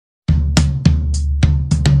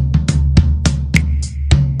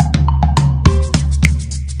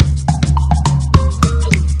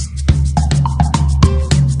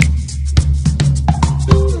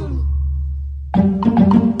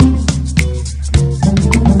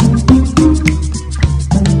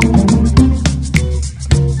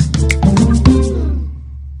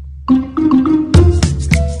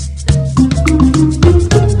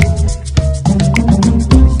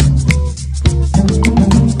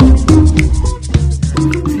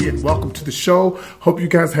welcome to the show. Hope you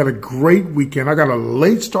guys had a great weekend. I got a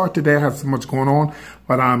late start today. I have so much going on,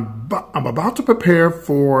 but I'm about to prepare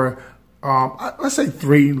for, let's say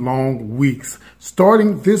 3 long weeks.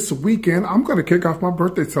 Starting this weekend, I'm going to kick off my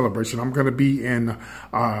birthday celebration. I'm going to be in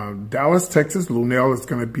Dallas, Texas. Lunel is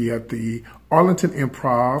going to be at the Arlington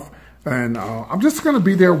Improv, and I'm just going to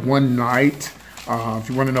be there one night. If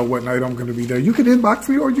you want to know what night I'm going to be there, you can inbox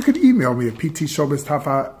me or you can email me at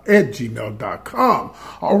ptshowbiztop5@gmail.com.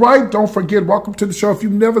 All right, don't forget, welcome to the show. If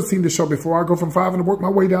you've never seen the show before, I go from 5 and work my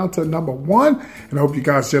way down to number 1. And I hope you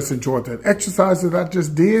guys just enjoyed that exercise that I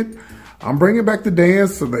just did. I'm bringing back the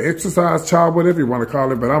dance or the exercise, child, whatever you want to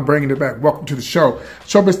call it, but I'm bringing it back. Welcome to the show.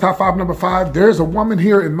 Showbiz Top 5, number 5. There's a woman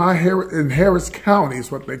here in Harris County,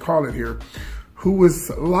 is what they call it here, who was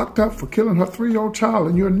locked up for killing her 3-year-old child.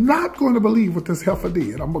 And you're not going to believe what this heifer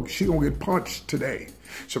did. She's going to get punched today.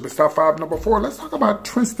 Showbiz Top 5, number 4. Let's talk about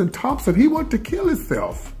Tristan Thompson. He wanted to kill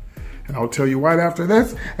himself. And I'll tell you right after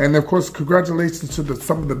this. And, of course, congratulations to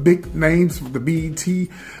some of the big names of the BET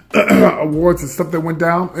awards and stuff that went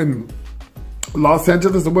down in Los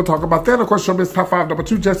Angeles. And we'll talk about that. Of course, Showbiz Top 5, number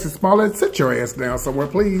 2. Jesse Smollett, sit your ass down somewhere,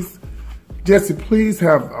 please. Jesse, please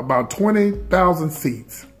have about 20,000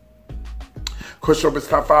 seats. Of course, Showbiz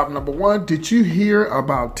Top 5, number 1. Did you hear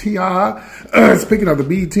about T.I.? Speaking of the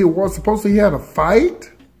BET Awards, supposedly he had a fight?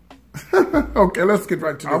 Okay, let's get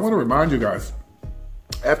right to this. I want to remind you guys,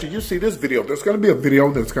 after you see this video, there's going to be a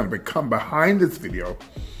video that's going to come behind this video.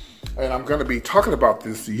 And I'm going to be talking about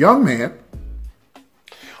this young man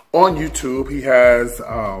on YouTube. He has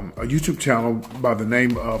a YouTube channel by the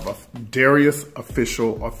name of Darius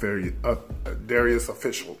Official. Darius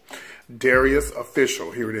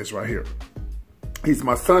Official. Here it is right here. He's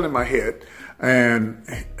my son in my head, and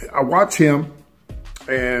I watch him,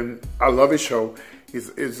 and I love his show.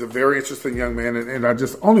 He's a very interesting young man, and I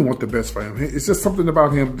just only want the best for him. It's just something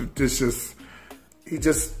about him that's he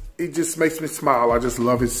just makes me smile. I just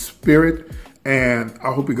love his spirit, and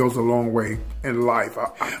I hope he goes a long way in life.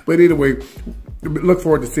 But anyway, look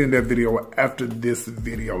forward to seeing that video after this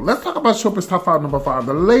video. Let's talk about Showbiz Top 5, number 5.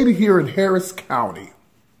 The lady here in Harris County.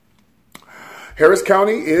 Harris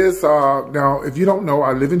County is, now, if you don't know,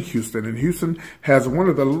 I live in Houston, and Houston has one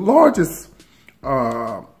of the largest,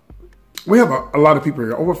 we have a lot of people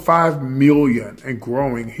here, over 5 million and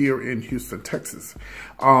growing here in Houston, Texas.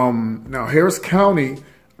 Now, Harris County,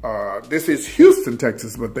 this is Houston,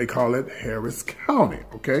 Texas, but they call it Harris County,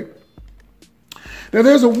 okay? Now,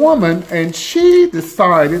 there's a woman, and she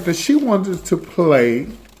decided that she wanted to play,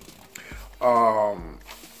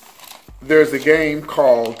 there's a game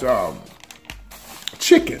called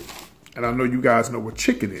chicken. And I know you guys know what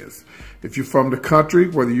chicken is. If you're from the country,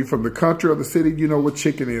 whether you're from the country or the city, you know what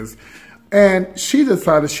chicken is. And she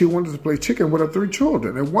decided she wanted to play chicken with her 3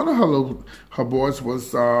 children. And one of her boys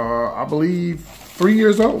was, I believe, 3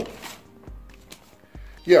 years old.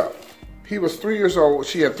 Yeah, he was 3 years old.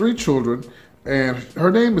 She had 3 children, and her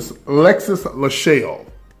name is Lexus Lachelle.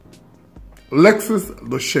 Lexus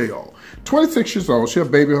Lachelle, 26 years old. She had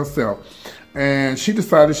a baby herself. And she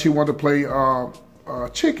decided she wanted to play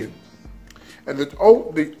chicken. And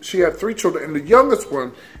she had 3 children, and the youngest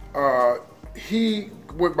one, he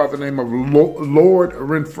went by the name of Lord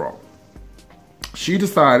Renfro. She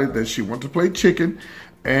decided that she wanted to play chicken,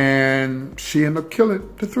 and she ended up killing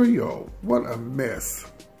the 3-year-old. What a mess.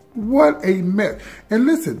 What a mess. And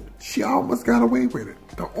listen, she almost got away with it.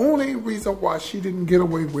 The only reason why she didn't get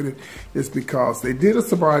away with it is because they did a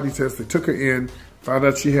sobriety test. They took her in, found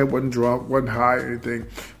out she wasn't drunk, wasn't high or anything.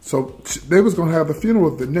 So they was going to have the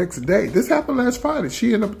funeral the next day. This happened last Friday.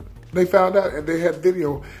 They found out, and they had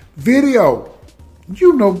video.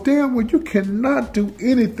 You know damn well you cannot do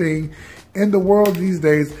anything in the world these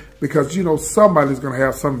days because you know somebody's going to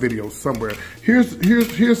have some video somewhere. Here's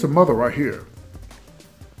the mother right here.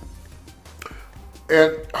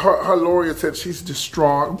 And her lawyer said she's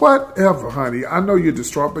distraught. Whatever, honey. I know you're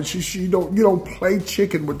distraught, but you don't play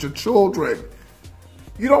chicken with your children.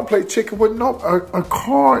 You don't play chicken with a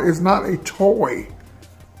car is not a toy.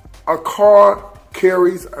 A car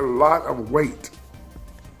carries a lot of weight.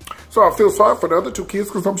 So I feel sorry for the other 2 kids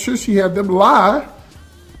because I'm sure she had them lie.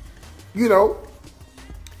 You know.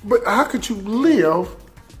 But how could you live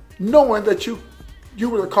knowing that you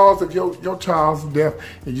were the cause of your child's death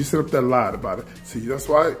and you sit up there and lied about it? See, that's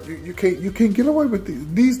why you can't get away with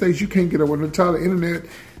these days. You can't get away with the internet.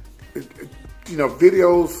 You know,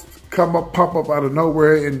 videos pop up out of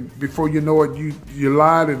nowhere, and before you know it, you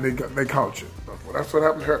lied and they caught you. Well, that's what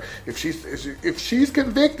happened to her. If she's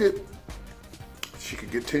convicted, she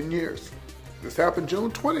could get 10 years. This happened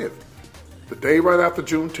June 20th, the day right after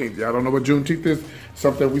Juneteenth. Y'all don't know what Juneteenth is?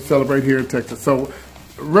 Something we celebrate here in Texas. So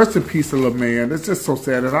rest in peace, little man. It's just so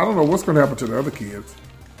sad, and I don't know what's going to happen to the other kids.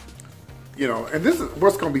 You know, and this is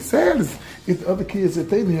what's going to be sad is if the other kids, if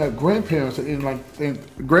they didn't have grandparents or anything like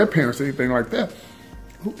that,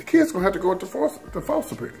 the kids going to have to go into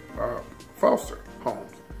foster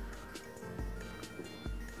homes.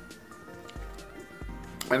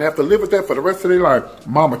 And have to live with that for the rest of their life.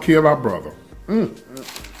 Mama killed our brother.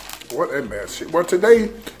 What a mess. Well, today,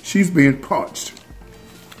 she's being punched.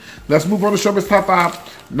 Let's move on to Showbiz Top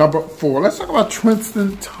 5, number 4. Let's talk about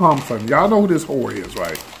Tristan Thompson. Y'all know who this whore is,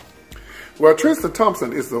 right? Well, Tristan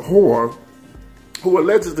Thompson is the whore who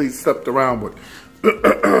allegedly slept around with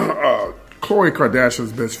Khloe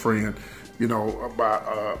Kardashian's best friend. You know,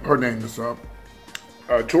 her name is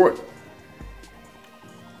Jordan.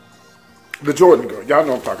 The Jordan girl. Y'all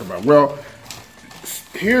know what I'm talking about. Well,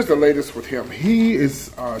 here's the latest with him. He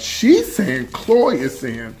is, she's saying, Khloe is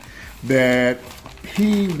saying that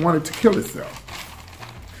he wanted to kill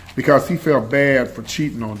himself because he felt bad for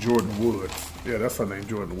cheating on Jordan Woods. Yeah, that's her name,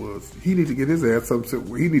 Jordan Woods. He need to get his ass up.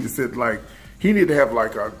 He need to sit like, he need to have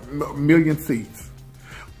like a million seats.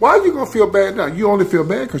 Why are you going to feel bad now? You only feel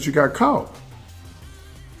bad because you got caught.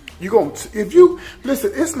 You going to, if you,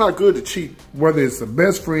 listen, it's not good to cheat, whether it's a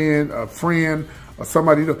best friend, or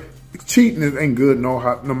somebody, cheating ain't good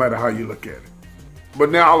no matter how you look at it.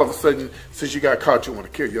 But now all of a sudden, since you got caught, you want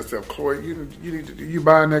to kill yourself. Khloe, you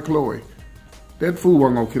buying that Khloe. That fool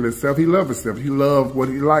wasn't going to kill himself. He loved himself. He loved what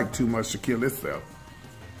he liked too much to kill himself.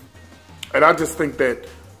 And I just think that,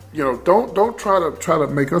 you know, don't try to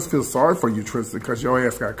make us feel sorry for you, Tristan, because your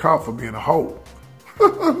ass got caught for being a hoe.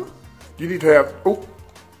 You need to have,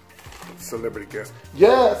 celebrity guest.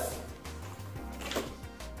 Yes.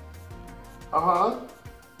 How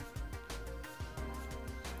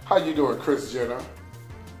you doing, Kris Jenner?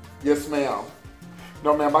 Yes, ma'am.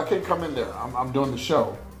 No, ma'am, I can't come in there. I'm doing the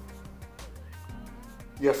show.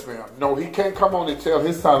 Yes, ma'am. No, he can't come on and tell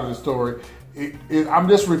his side of the story. I'm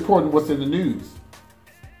just reporting what's in the news.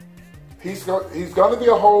 He's going to be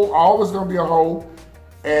a hoe, always going to be a hoe,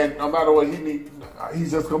 and no matter what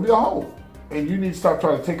he's just going to be a hoe. And you need to stop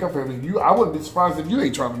trying to take up for him. I wouldn't be surprised if you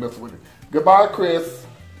ain't trying to mess with him. Goodbye, Kris.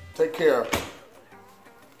 Take care.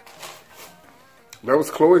 That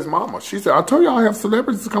was Khloe's mama. She said, I told you I have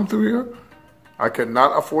celebrities to come through here. I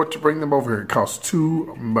cannot afford to bring them over here. It costs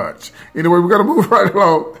too much. Anyway, we're going to move right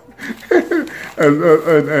along.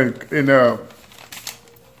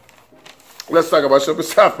 Let's talk about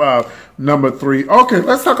Showbiz Top 5, number 3. Okay,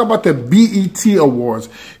 let's talk about the BET Awards.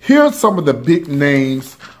 Here are some of the big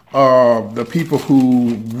names of the people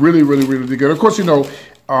who really did good. Of course, you know,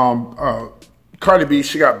 Cardi B,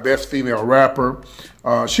 she got Best Female Rapper.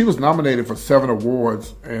 She was nominated for 7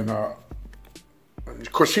 awards, and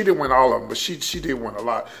of course, she didn't win all of them, but she did win a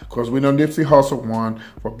lot. Of course, we know Nipsey Hussle won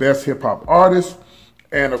for Best Hip Hop Artist,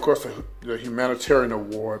 and of course, the Humanitarian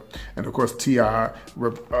Award, and of course, T.I.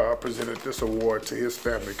 presented this award to his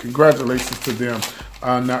family. Congratulations to them.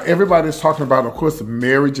 Now, everybody's talking about, of course,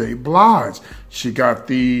 Mary J. Blige. She got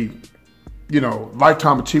the, you know,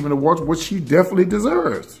 Lifetime Achievement Award, which she definitely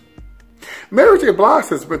deserves. Mary J. Blige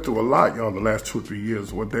has been through a lot, y'all, the last 2 or 3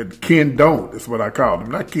 years. What that Ken Don't is what I call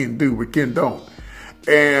him. Not Ken Do, but Ken Don't.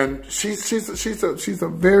 And she's a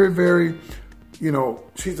very, you know,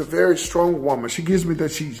 she's a very strong woman. She gives me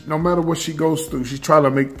that no matter what she goes through, she's gonna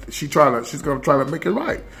try to make it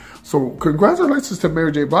right. So congratulations to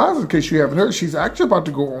Mary J. Blige. In case you haven't heard, she's actually about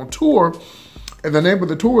to go on tour. And the name of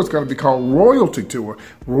the tour is going to be called Royalty Tour.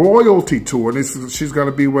 Royalty Tour. And she's going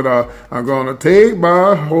to be with I'm going to take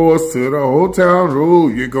my horse to the old town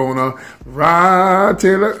road. You're going to ride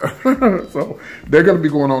till it. So they're going to be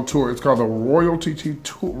going on tour. It's called the Royalty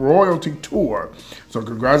Tour. So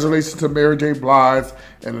congratulations to Mary J. Blige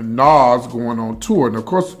and Nas going on tour. And of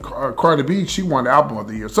course, Cardi B, she won Album of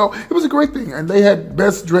the Year. So it was a great thing. And they had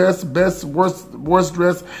Best Dress, Best Worst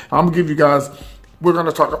Dress. I'm going to give you guys... We're going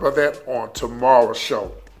to talk about that on tomorrow's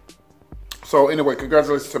show. So anyway,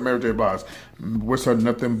 congratulations to Mary J. Blige. Wish her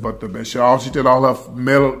nothing but the best. She did all her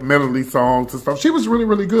melody songs and stuff. She was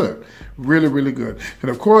really good. Really good.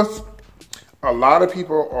 And of course, a lot of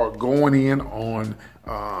people are going in on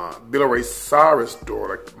Billy Ray Cyrus'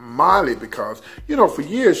 daughter, Miley, because, you know, for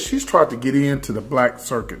years, she's tried to get into the black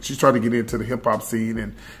circuit. She's tried to get into the hip-hop scene.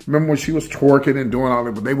 And remember when she was twerking and doing all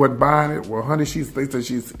that, but they wasn't buying it? Well, honey, they said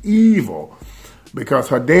she's evil. Because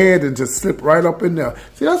her dad had just slipped right up in there.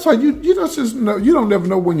 See, that's why you don't never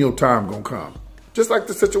know when your time gonna come. Just like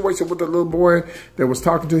the situation with the little boy that was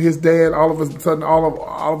talking to his dad. All of a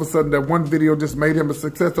sudden, that one video just made him a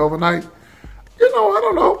success overnight. You know, I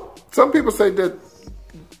don't know. Some people say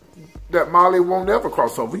that Molly won't ever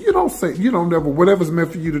cross over. You don't never. Whatever's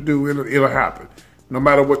meant for you to do, it'll happen. No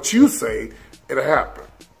matter what you say, it'll happen.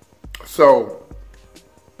 So,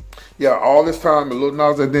 yeah, all this time, the Lil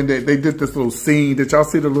Nas, and then they did this little scene. Did y'all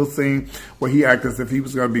see the little scene where he acted as if he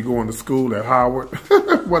was going to be going to school at Howard?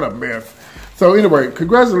 What a mess. So anyway,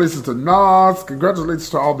 congratulations to Nas. Congratulations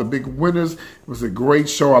to all the big winners. It was a great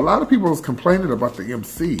show. A lot of people was complaining about the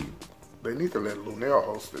MC. They need to let Lunel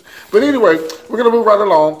host it. But anyway, we're going to move right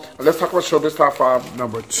along. Let's talk about Showbiz Top 5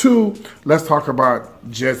 number 2. Let's talk about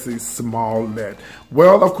Jussie Smollett.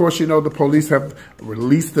 Well, of course, you know, the police have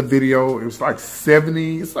released the video. It was like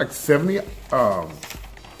 70 hours.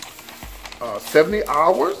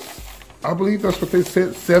 I believe that's what they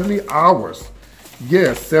said, 70 hours.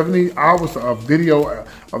 Yes, 70 hours of video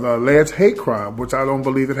of the alleged hate crime, which I don't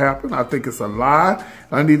believe it happened. I think it's a lie.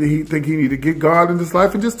 He think he need to get God in his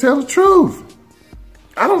life and just tell the truth.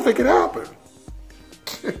 I don't think it happened.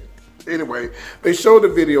 Anyway, they showed the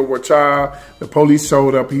video where the police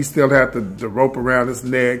showed up. He still had the rope around his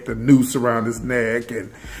neck, the noose around his neck,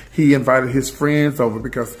 and he invited his friends over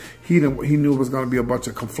because he knew it was going to be a bunch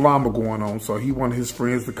of conflama going on, so he wanted his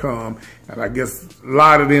friends to come, and I guess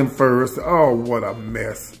lie to them first. Oh, what a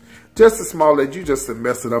mess. Jussie Smollett, you just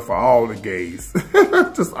messed it up for all the gays.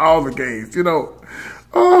 Just all the gays, you know.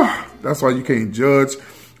 Oh, that's why you can't judge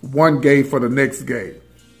one gay for the next gay.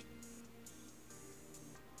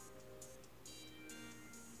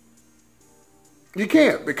 You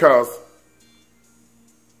can't, because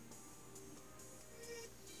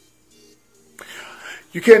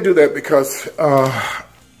you can't do that because,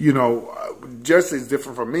 you know, Jesse's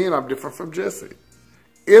different from me and I'm different from Jesse.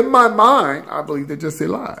 In my mind, I believe that Jesse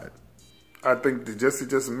lied. I think that Jesse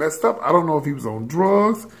just messed up. I don't know if he was on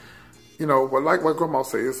drugs. You know, but like my grandma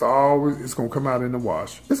said, it's going to come out in the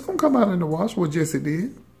wash. It's going to come out in the wash what Jesse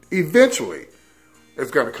did. Eventually,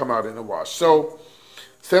 it's going to come out in the wash. So,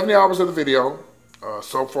 70 hours of the video.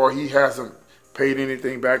 So far, he hasn't paid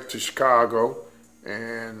anything back to Chicago,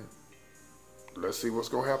 and let's see what's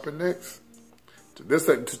going to happen next. To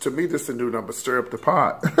me, this is a new number, stir up the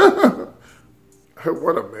pot.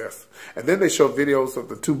 What a mess. And then they show videos of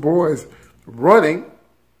the two boys running,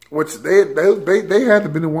 which they had to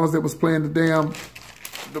be the ones that was playing the damn,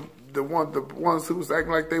 the ones who was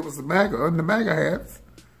acting like they was the MAGA hats.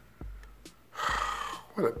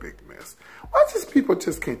 What a big mess. Why just people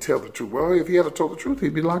just can't tell the truth? Well, if he had told the truth,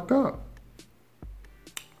 he'd be locked up.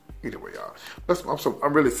 Either way, y'all.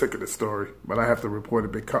 I'm really sick of this story, but I have to report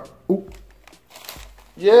it because... Ooh.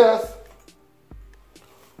 Yes.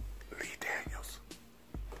 Lee Daniels.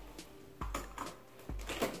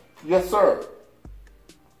 Yes, sir.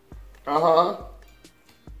 Uh-huh.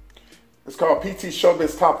 It's called PT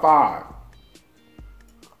Showbiz Top 5.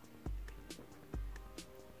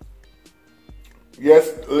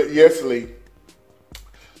 Yes, Lee.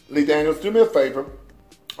 Lee Daniels, do me a favor.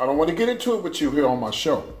 I don't want to get into it with you here on my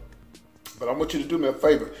show, but I want you to do me a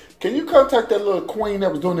favor. Can you contact that little queen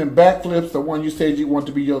that was doing them backflips, the one you said you want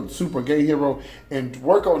to be your super gay hero, and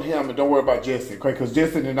work on him and don't worry about Jesse, okay? Because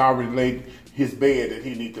Jesse had already laid his bed that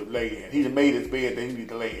he need to lay in. He done made his bed that he need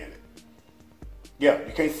to lay in it. Yeah,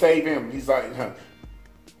 you can't save him. He's like,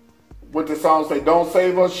 what the song say, don't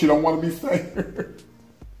save us, she don't want to be saved.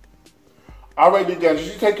 All right, Lee Daniels,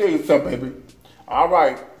 you take care of yourself, baby. All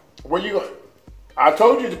right. Where you going? I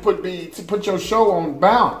told you to put your show on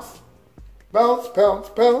bounce. Bounce, bounce,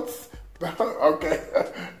 bounce. Okay.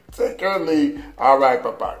 Take care, Lee. All right,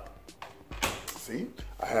 bye-bye. See?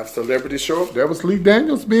 I have celebrity show up. That was Lee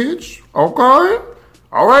Daniels, bitch. Okay.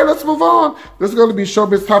 All right, let's move on. This is going to be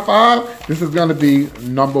Showbiz Top 5. This is going to be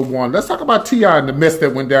number 1. Let's talk about T.I. and the mess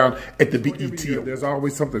that went down at the BET Awards. There's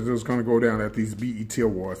always something that's going to go down at these BET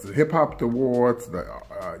Awards. The Hip Hop Awards,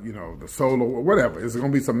 you know, the solo, whatever. There's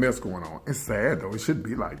going to be some mess going on. It's sad, though. It shouldn't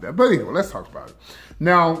be like that. But anyway, let's talk about it.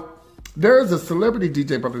 Now, there is a celebrity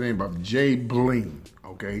DJ by the name of Jay Bling,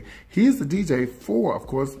 okay? He's the DJ for, of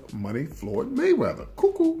course, Floyd Mayweather.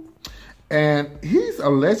 Cuckoo. And he's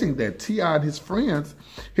alleging that T.I. and his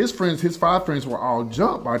 5 friends were all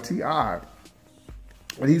jumped by T.I.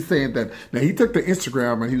 And he's saying that, now he took to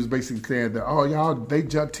Instagram and he was basically saying that,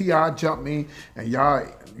 oh, T.I. jumped me and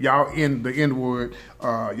y'all in the N-word,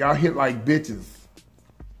 y'all hit like bitches.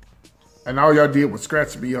 And all y'all did was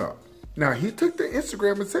scratch me up. Now, he took to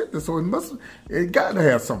Instagram and said this, so it got to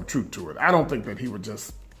have some truth to it. I don't think that he would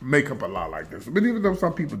just make up a lie like this, but even though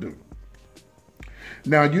some people do.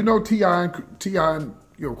 Now, you know, T.I. and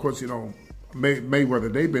you know, of course, you know,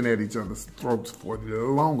 Mayweather, they've been at each other's throats for the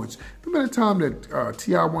longest. There's been a time that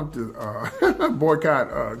T.I. wanted to boycott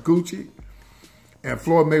Gucci, and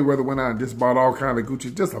Floyd Mayweather went out and just bought all kind of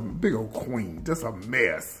Gucci, just a big old queen, just a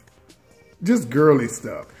mess, just girly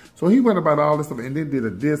stuff. So he went about all this stuff and then did a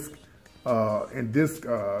disc and this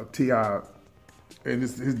T.I. and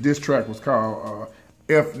his diss track was called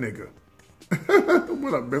F Nigga.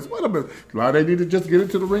 What up, miss? What up, miss? Why they need to just get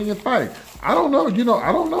into the ring and fight? I don't know. You know,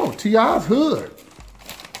 I don't know. T.I.'s hood.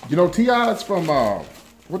 You know, T.I.'s from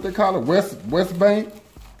what they call it, West Bank.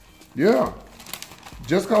 Yeah.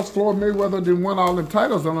 Just because Floyd Mayweather didn't win all them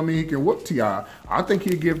titles, don't mean he can whoop T.I. I think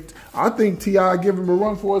T.I. give him a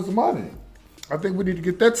run for his money. I think we need to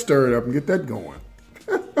get that stirred up and get that going.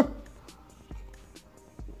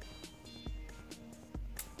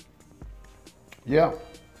 Yeah.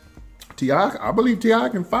 T.I., I believe T.I.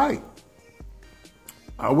 can fight.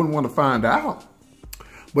 I wouldn't want to find out.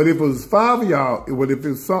 But if it was 5 of y'all, if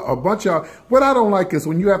it's a bunch of y'all, what I don't like is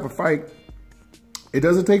when you have a fight, it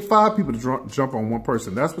doesn't take 5 people to jump on one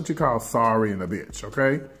person. That's what you call sorry and a bitch,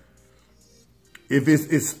 okay? If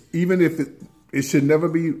it should never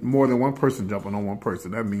be more than one person jumping on one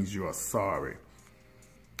person. That means you are sorry.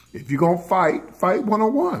 If you're going to fight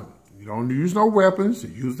one-on-one. You don't use no weapons. You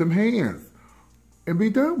use them hands and be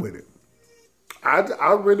done with it.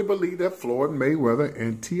 I really believe that Floyd Mayweather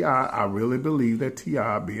and T.I., I really believe that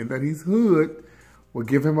T.I., being that he's hood, will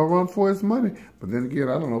give him a run for his money. But then again,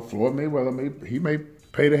 I don't know. Floyd Mayweather may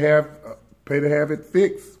pay to have it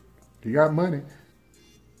fixed. He got money.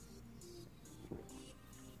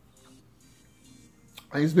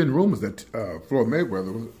 There's been rumors that Floyd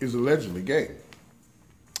Mayweather is allegedly gay.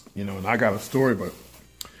 You know, and I got a story, but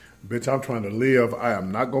bitch, I'm trying to live. I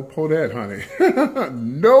am not going to pull that, honey.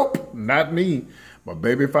 Nope, not me. But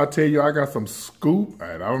baby, if I tell you I got some scoop,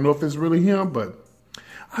 and I don't know if it's really him, but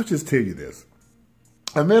I'll just tell you this.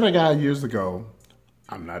 I met a guy years ago.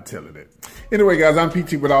 I'm not telling it. Anyway, guys, I'm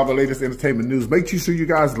PT with all the latest entertainment news. Make sure you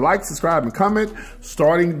guys like, subscribe, and comment.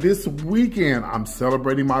 Starting this weekend, I'm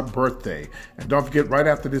celebrating my birthday. And don't forget, right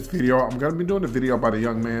after this video, I'm going to be doing a video about a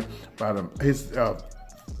young man. His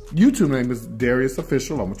YouTube name is Darius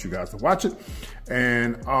Official. I want you guys to watch it.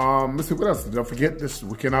 And let's see what else. Don't forget, this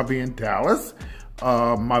weekend I'll be in Dallas.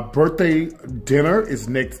 My birthday dinner is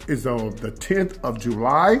on the 10th of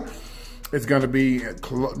July. It's going to be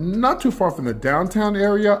not too far from the downtown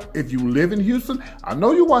area. If you live in Houston, I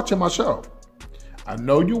know you're watching my show. I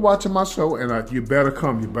know you're watching my show, and you better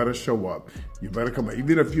come. You better show up. You better come.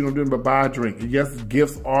 Even if you don't do it, but buy a drink. Yes,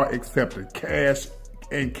 gifts are accepted. Cash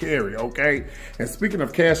and carry, okay? And speaking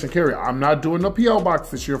of cash and carry, I'm not doing a P.O.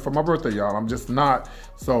 box this year for my birthday, y'all. I'm just not.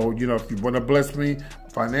 So, you know, if you want to bless me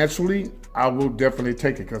financially, I will definitely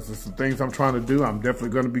take it because there's some things I'm trying to do. I'm definitely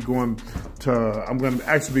going to be going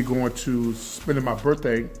to spending my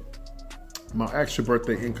actual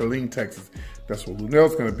birthday in Killeen, Texas. That's where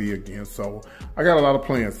Lunell's going to be again. So I got a lot of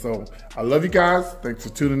plans. So I love you guys. Thanks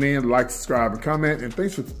for tuning in. Like, subscribe, and comment. And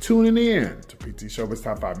thanks for tuning in to PT Showbiz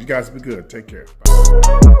Top 5. You guys be good. Take care.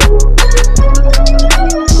 Bye.